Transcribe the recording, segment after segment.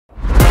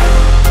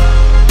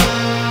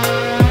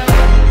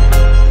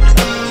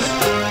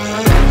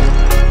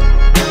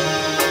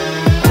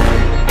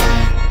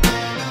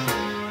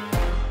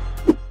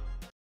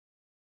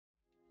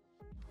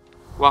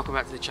Welcome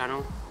back to the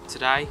channel.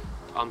 Today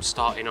I'm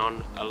starting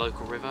on a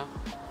local river.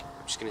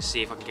 I'm just going to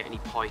see if I can get any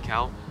pike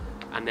out,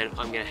 and then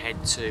I'm going to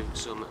head to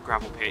some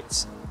gravel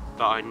pits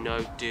that I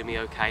know do me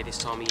okay this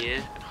time of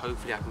year, and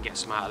hopefully I can get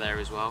some out of there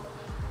as well.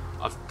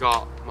 I've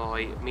got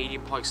my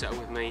medium pike set up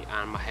with me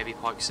and my heavy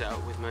pike set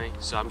up with me,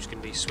 so I'm just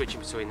going to be switching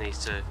between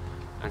these two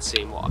and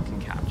seeing what I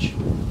can catch.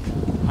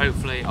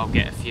 Hopefully I'll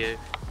get a few,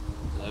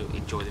 so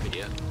enjoy the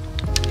video.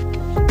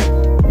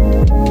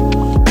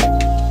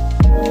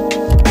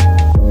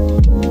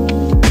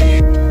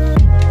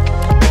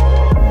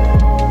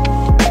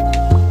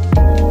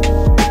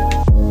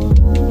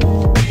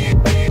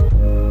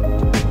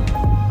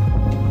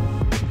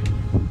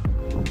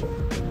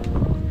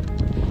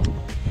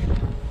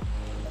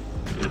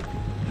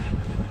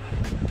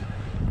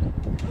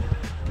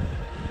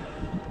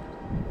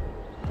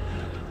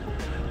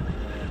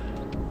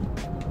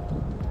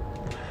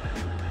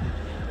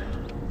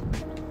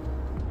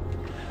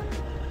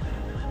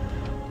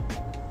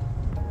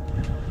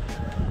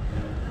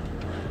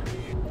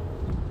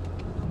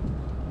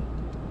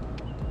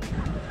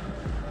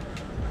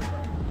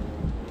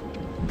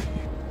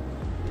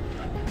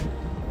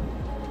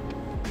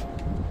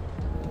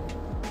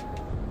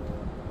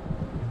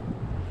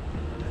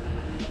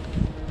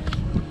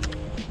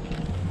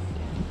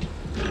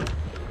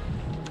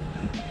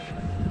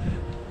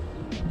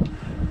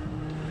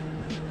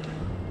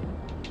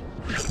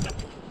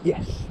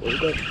 Yes, there we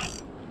go.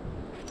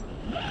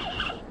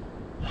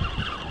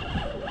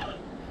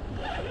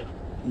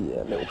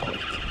 Yeah, little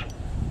pike.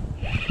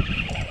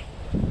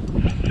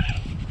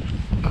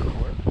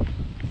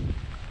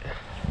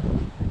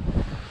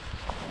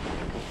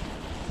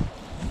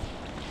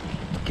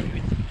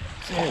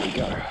 There we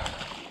go.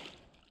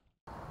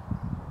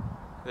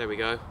 There we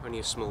go, only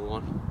a small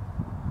one,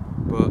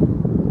 but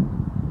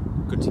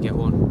good to get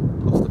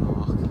one off the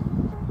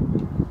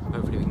mark.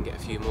 Hopefully we can get a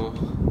few more.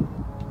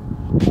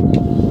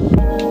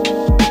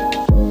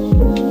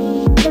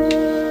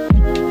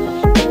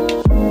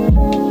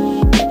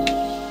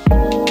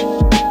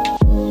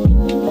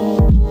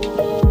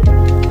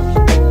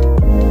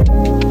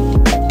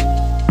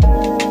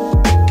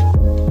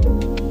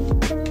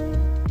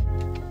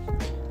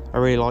 I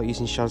really like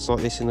using shads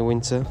like this in the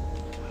winter,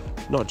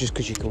 not just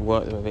because you can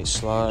work them a bit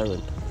slower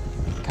and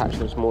catch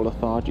those more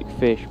lethargic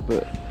fish,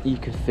 but you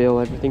can feel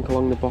everything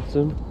along the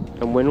bottom,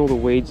 and when all the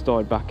weeds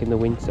died back in the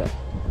winter,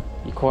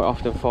 you quite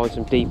often find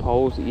some deep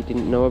holes that you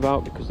didn't know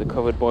about because they're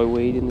covered by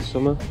weed in the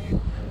summer.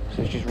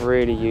 So it's just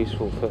really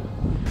useful for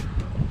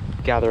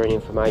gathering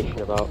information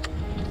about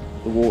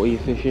the water you're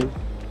fishing.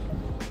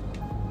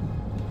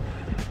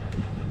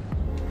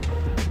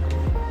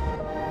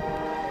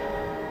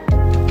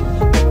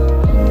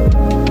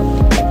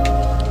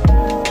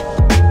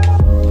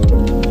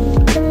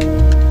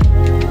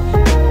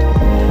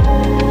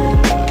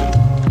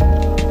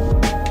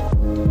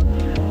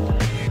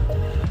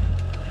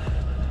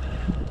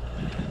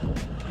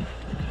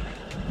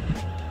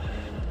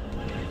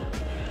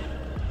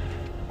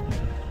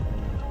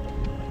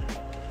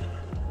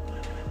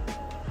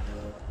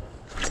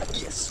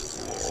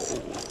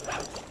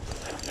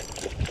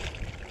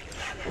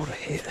 What a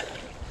hit.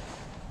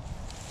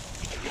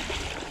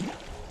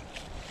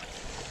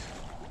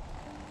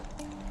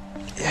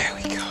 There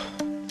we go.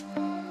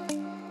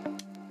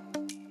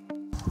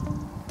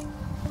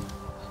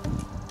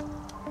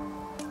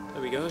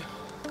 There we go.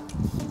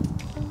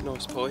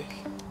 Nice pike.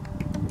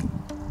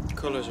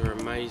 Colours are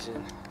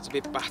amazing. It's a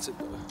bit battered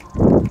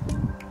though.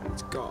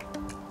 It's got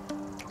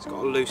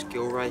a loose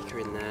gill raker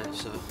in there,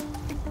 so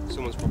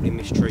someone's probably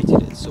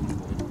mistreated it at some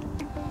point.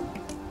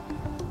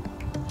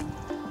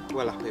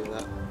 Well happy with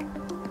that.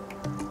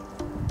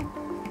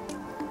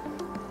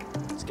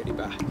 Let's get it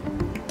back.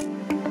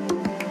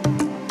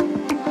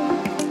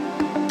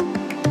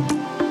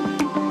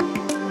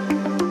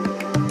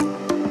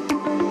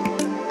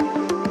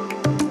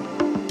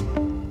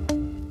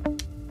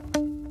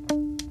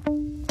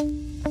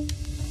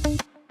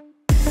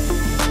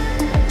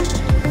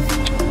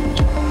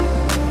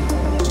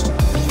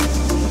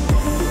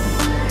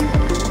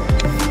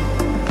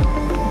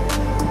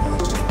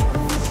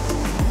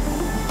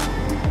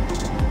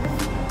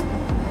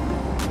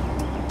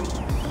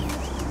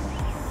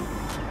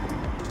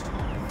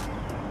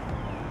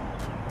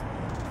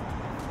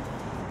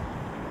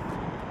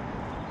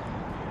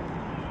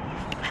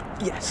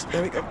 Yes,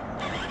 there we go.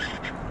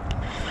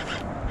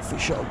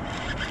 Fish on.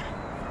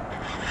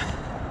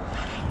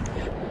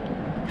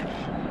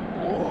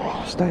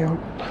 Oh, stay on.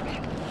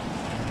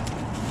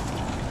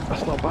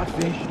 That's not a bad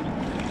fish.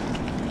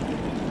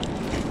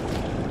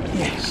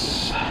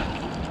 Yes.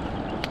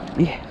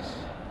 Yes.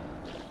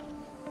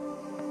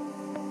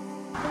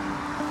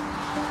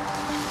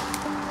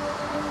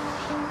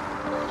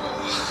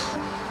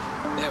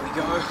 There we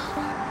go.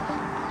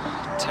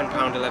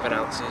 £10, 11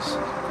 ounces.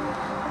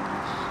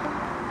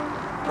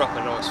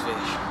 Proper nice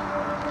fish.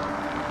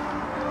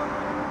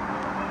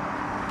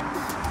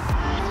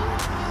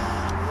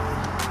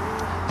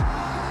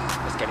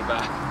 Let's get it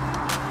back.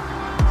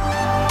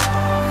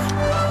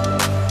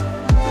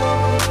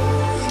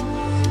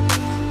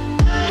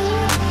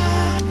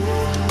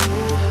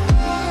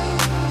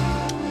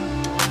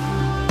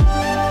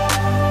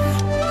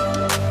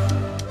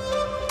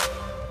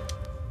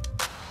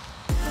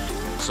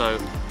 So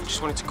I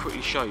just wanted to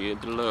quickly show you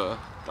the lure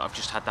that I've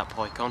just had that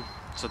pike on.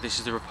 So this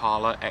is the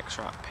Rapala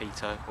X-Rap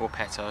Peto or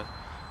Peto,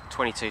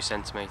 22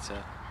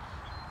 centimetre,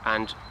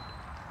 and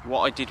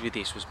what I did with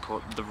this was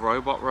put the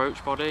robot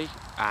roach body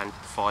and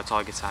fire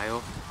tiger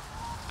tail,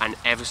 and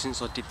ever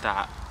since I did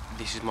that,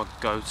 this is my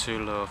go-to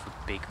lure for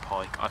big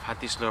pike. I've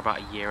had this lure about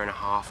a year and a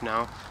half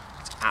now.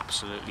 It's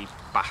absolutely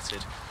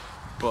battered,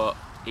 but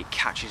it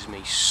catches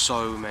me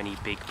so many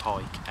big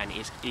pike, and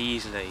it's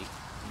easily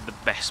the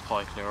best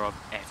pike lure I've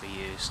ever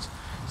used.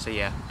 So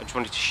yeah, I just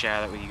wanted to share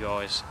that with you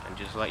guys and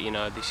just let you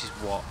know this is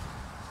what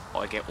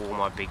I get all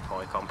my big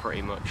pike on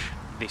pretty much.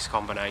 This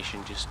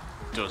combination just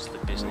does the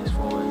business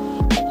for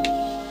me.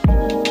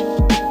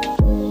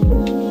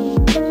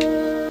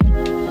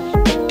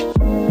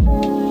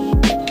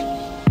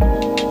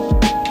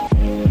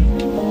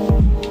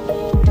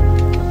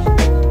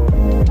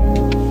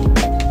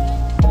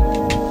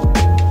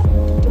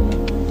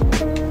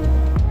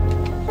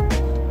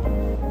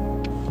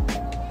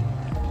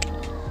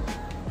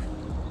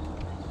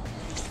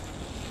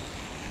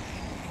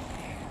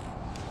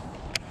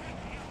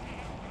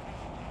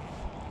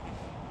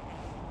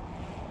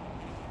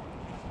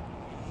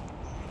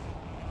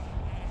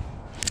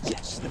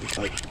 Yes, there we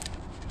go.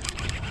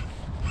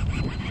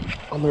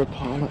 On the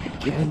Rapala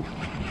again.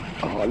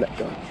 Oh, let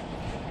go.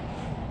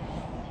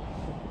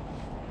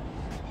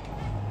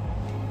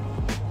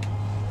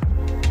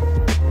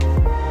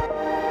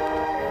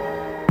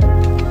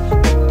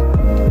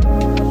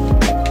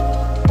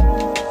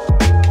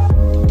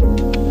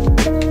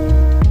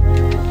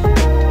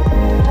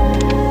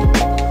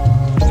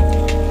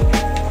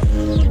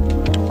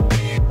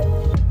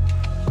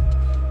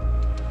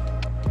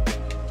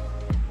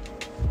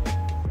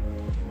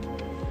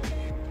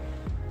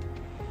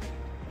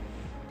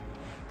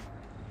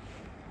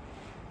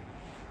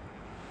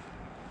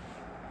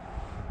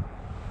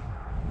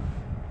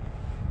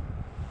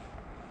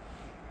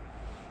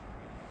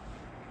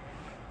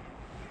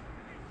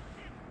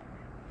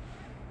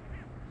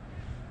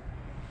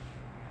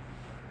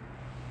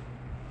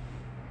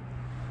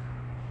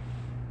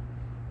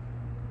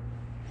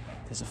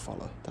 There's a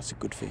follow. That's a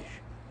good fish.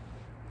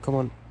 Come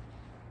on.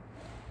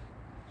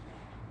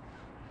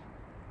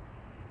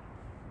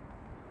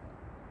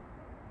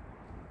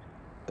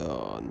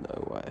 Oh,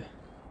 no way.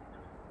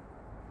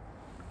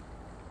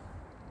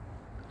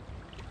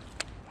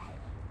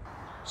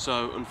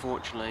 So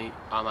unfortunately,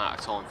 I'm out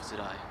of time for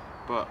today,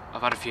 but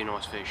I've had a few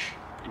nice fish,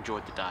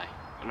 enjoyed the day,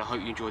 and I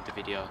hope you enjoyed the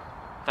video.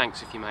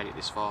 Thanks if you made it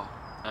this far,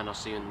 and I'll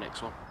see you in the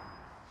next one.